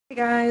Hey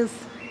guys,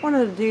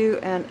 wanted to do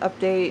an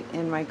update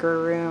in my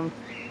grow room.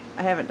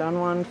 I haven't done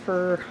one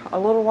for a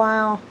little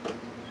while,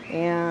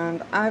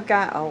 and I've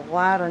got a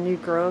lot of new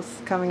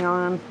growths coming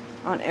on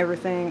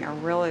everything.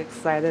 I'm really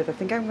excited. I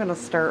think I'm going to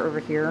start over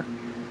here.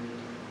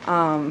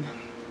 Um,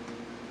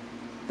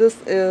 this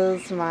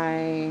is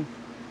my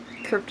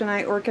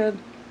kryptonite orchid,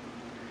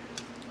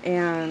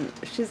 and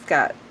she's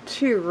got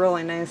two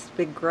really nice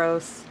big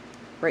growths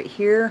right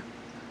here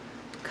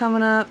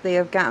coming up. They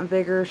have gotten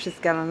bigger. She's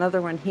got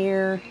another one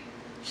here.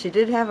 She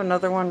did have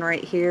another one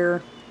right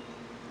here.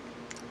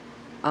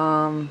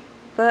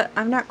 But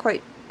I'm not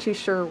quite too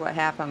sure what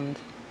happened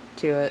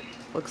to it.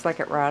 Looks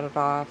like it rotted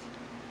off.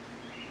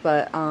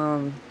 But,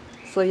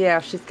 so yeah,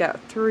 she's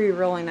got three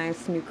really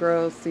nice new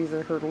growths. These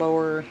are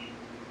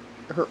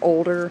her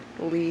older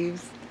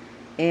leaves.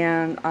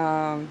 And,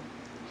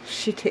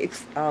 she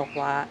takes a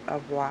lot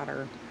of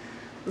water.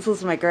 This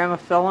is my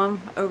Gramophyllum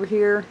over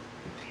here.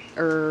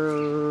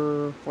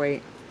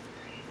 Wait.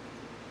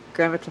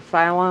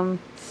 Grammatophyllum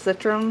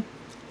citrum.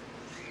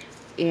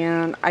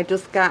 And I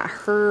just got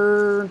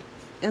her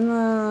in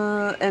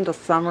the end of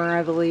summer,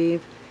 I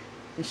believe.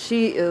 And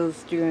she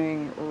is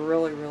doing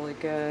really, really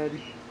good.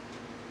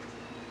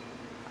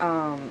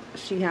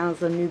 She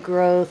has a new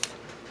growth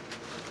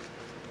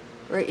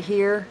right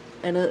here,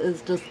 and it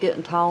is just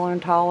getting taller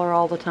and taller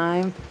all the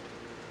time.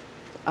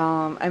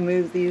 I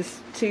moved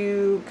these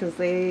two because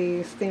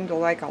they seem to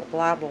like a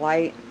lot of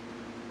light.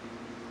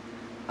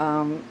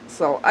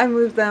 So I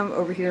moved them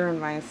over here in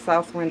my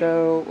south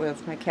window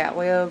with my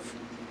cattleyas.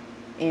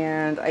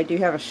 And I do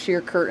have a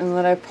sheer curtain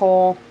that I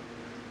pull.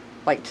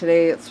 Like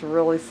today it's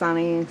really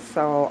sunny,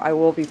 so I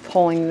will be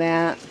pulling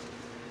that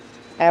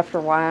after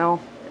a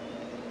while.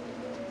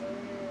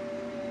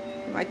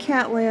 My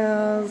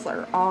cattleyas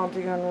are all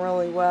doing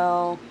really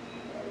well.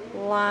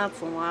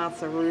 Lots and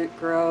lots of root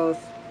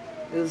growth.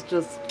 Is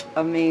just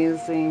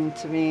amazing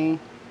to me.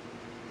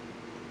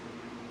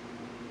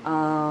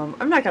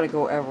 I'm not going to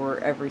go over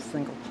every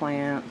single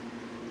plant.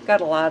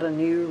 Got a lot of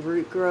new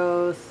root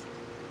growth.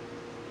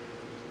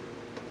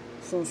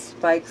 Some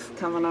spikes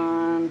coming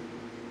on.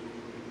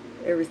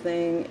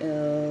 Everything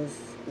is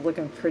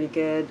looking pretty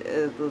good.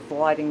 The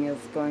lighting is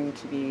going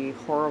to be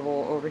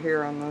horrible over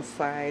here on this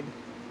side.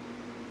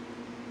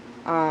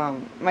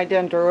 My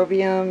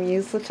Dendrobium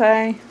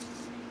usitae.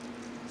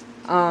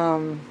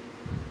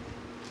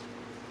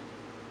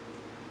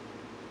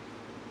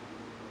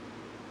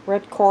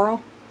 Red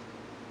coral.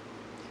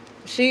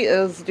 She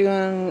is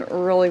doing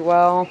really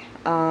well.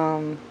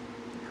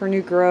 Her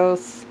new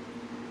growth,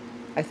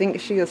 I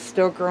think she is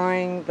still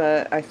growing,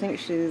 but I think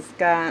she's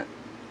got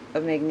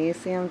a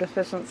magnesium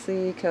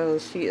deficiency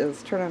because she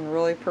is turning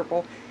really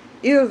purple.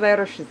 Either that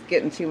or she's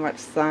getting too much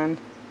sun.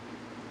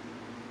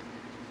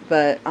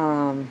 But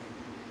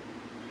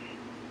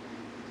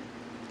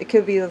it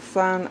could be the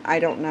sun, I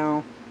don't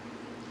know.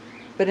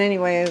 But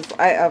anyways,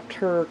 I upped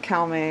her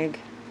CalMag.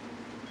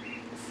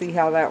 See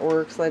how that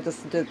works. I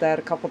just did that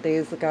a couple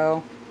days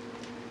ago.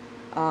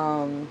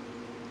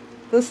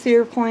 This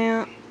here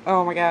plant,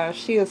 oh my gosh,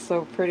 she is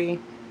so pretty.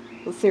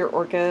 This here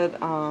orchid,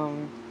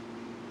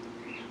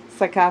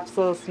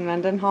 Psychopsis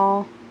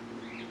Mendenhall.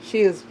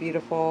 She is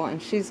beautiful,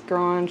 and she's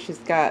growing. She's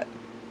got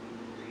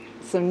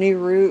some new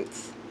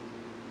roots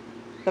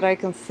that I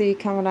can see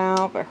coming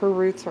out, but her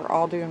roots are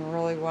all doing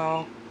really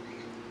well.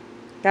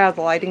 God,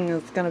 the lighting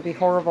is going to be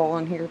horrible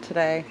in here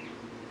today.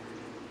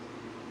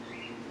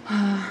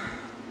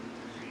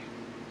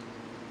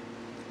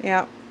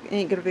 Yeah,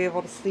 ain't going to be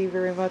able to see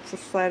very much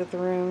this side of the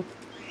room.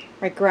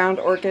 My ground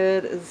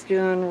orchid is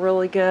doing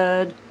really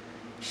good.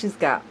 She's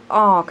got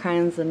all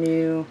kinds of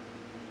new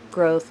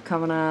growth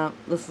coming up.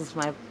 This is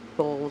my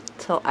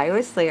I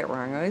always say it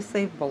wrong. I always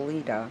say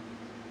Bolita.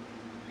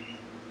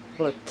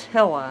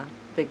 Blatilla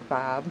Big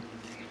Bob.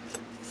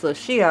 So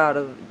she ought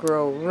to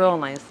grow real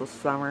nice this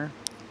summer.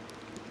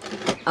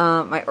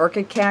 My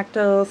orchid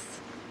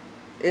cactus,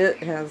 it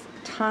has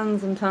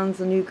tons and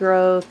tons of new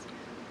growth.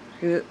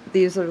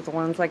 These are the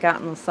ones I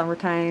got in the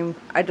summertime.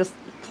 I just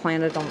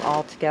planted them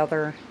all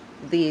together.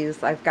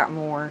 These, I've got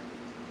more.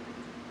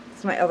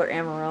 It's my other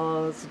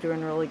amaryllis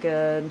doing really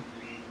good.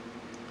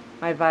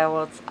 My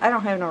violets, I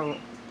don't know.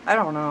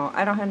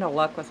 I don't have no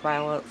luck with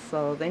violets,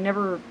 so they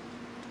never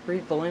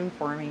rebloom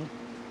for me.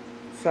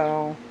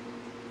 So,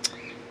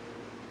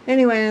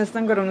 anyways,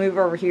 I'm going to move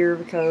over here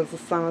because the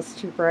sun is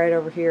too bright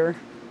over here.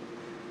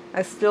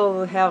 I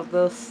still have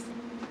this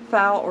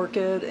foul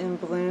orchid in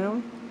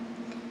bloom.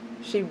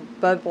 She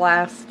bud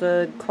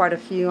blasted quite a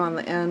few on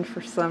the end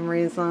for some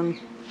reason.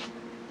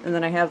 And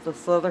then I have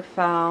this other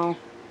foul.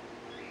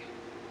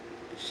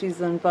 She's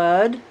in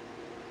bud.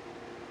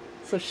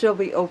 So she'll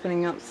be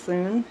opening up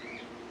soon.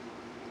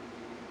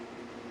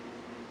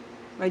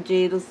 My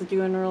jade is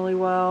doing really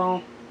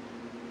well.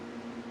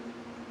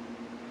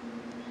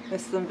 My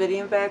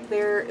Cymbidium back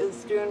there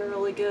is doing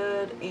really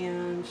good,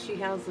 and she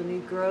has a new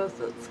growth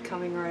that's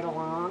coming right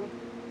along.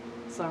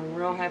 So I'm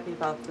real happy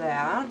about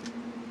that.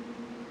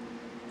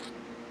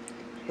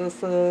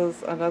 This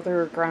is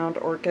another ground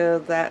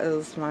orchid. That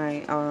is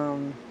my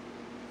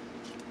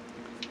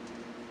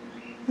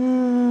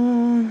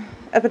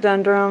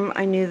Epidendrum,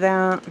 I knew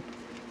that.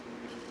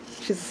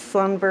 She's a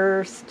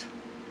sunburst.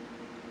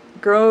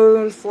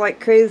 Grows like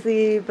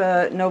crazy,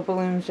 but no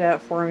blooms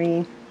yet for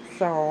me.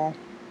 So,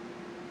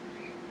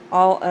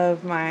 all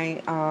of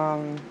my,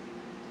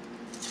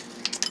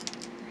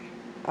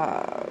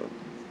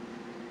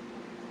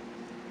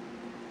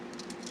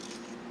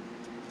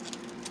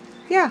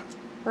 yeah,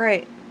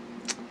 right.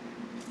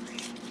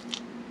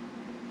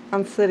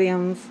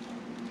 Oncidiums.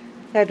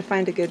 I had to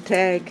find a good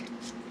tag.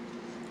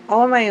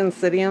 All of my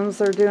Oncidiums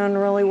are doing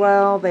really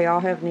well. They all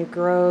have new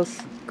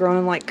growths,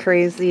 growing like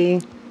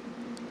crazy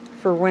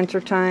for winter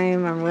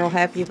time. I'm real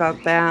happy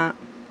about that.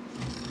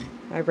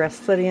 My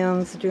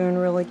Brasilidium's doing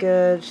really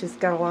good. She's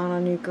got a lot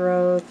of new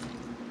growth.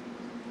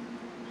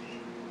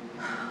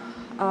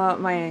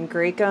 My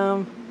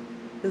Angraecum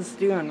is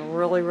doing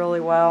really, really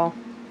well.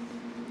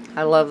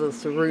 I love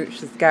this root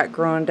she's got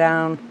growing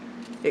down.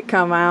 It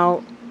come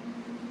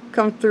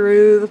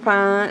through the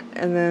pot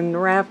and then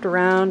wrapped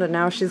around, and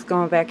now she's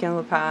going back in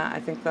the pot. I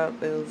think that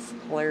is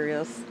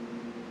hilarious.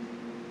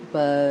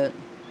 But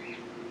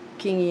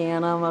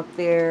Kingianum up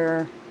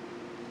there.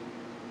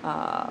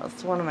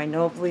 It's one of my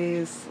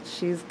Noblis.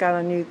 She's got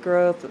a new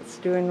growth that's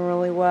doing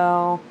really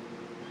well.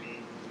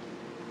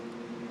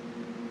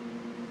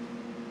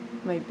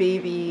 My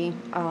baby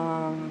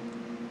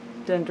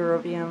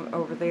Dendrobium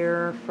over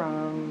there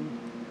from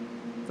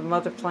the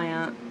mother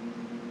plant.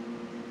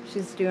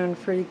 She's doing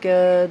pretty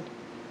good.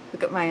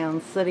 Look at my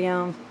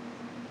Oncidium.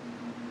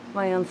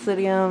 My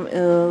Oncidium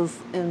is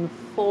in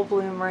full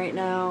bloom right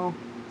now.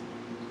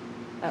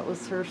 That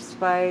was her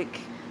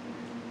spike.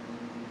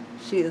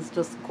 She is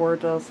just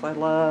gorgeous. I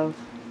love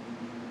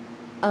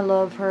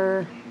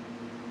her.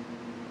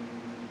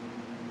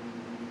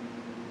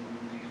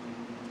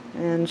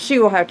 And she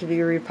will have to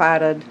be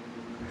repotted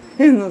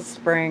in the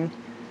spring,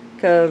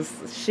 because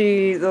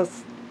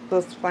this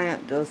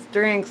plant just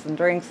drinks and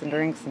drinks and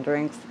drinks and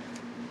drinks.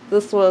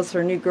 This was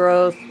her new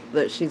growth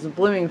that she's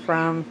blooming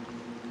from,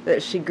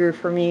 that she grew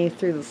for me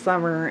through the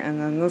summer, and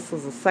then this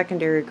is a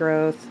secondary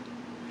growth.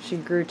 She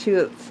grew two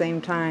at the same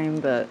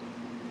time, but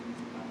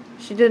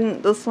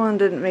this one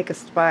didn't make a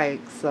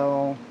spike,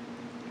 so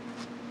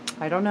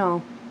I don't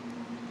know.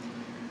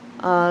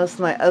 This is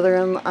my other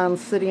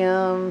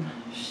Oncidium.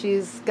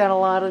 She's got a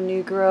lot of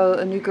new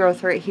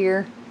growth right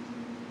here,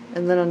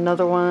 and then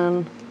another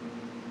one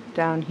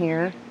down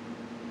here.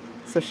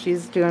 So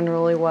she's doing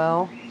really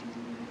well.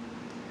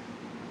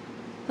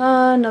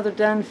 Another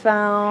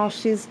Denfowl.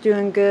 She's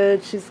doing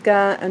good. She's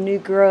got a new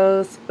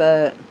growth,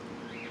 but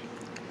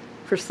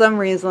for some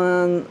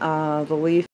reason the leaf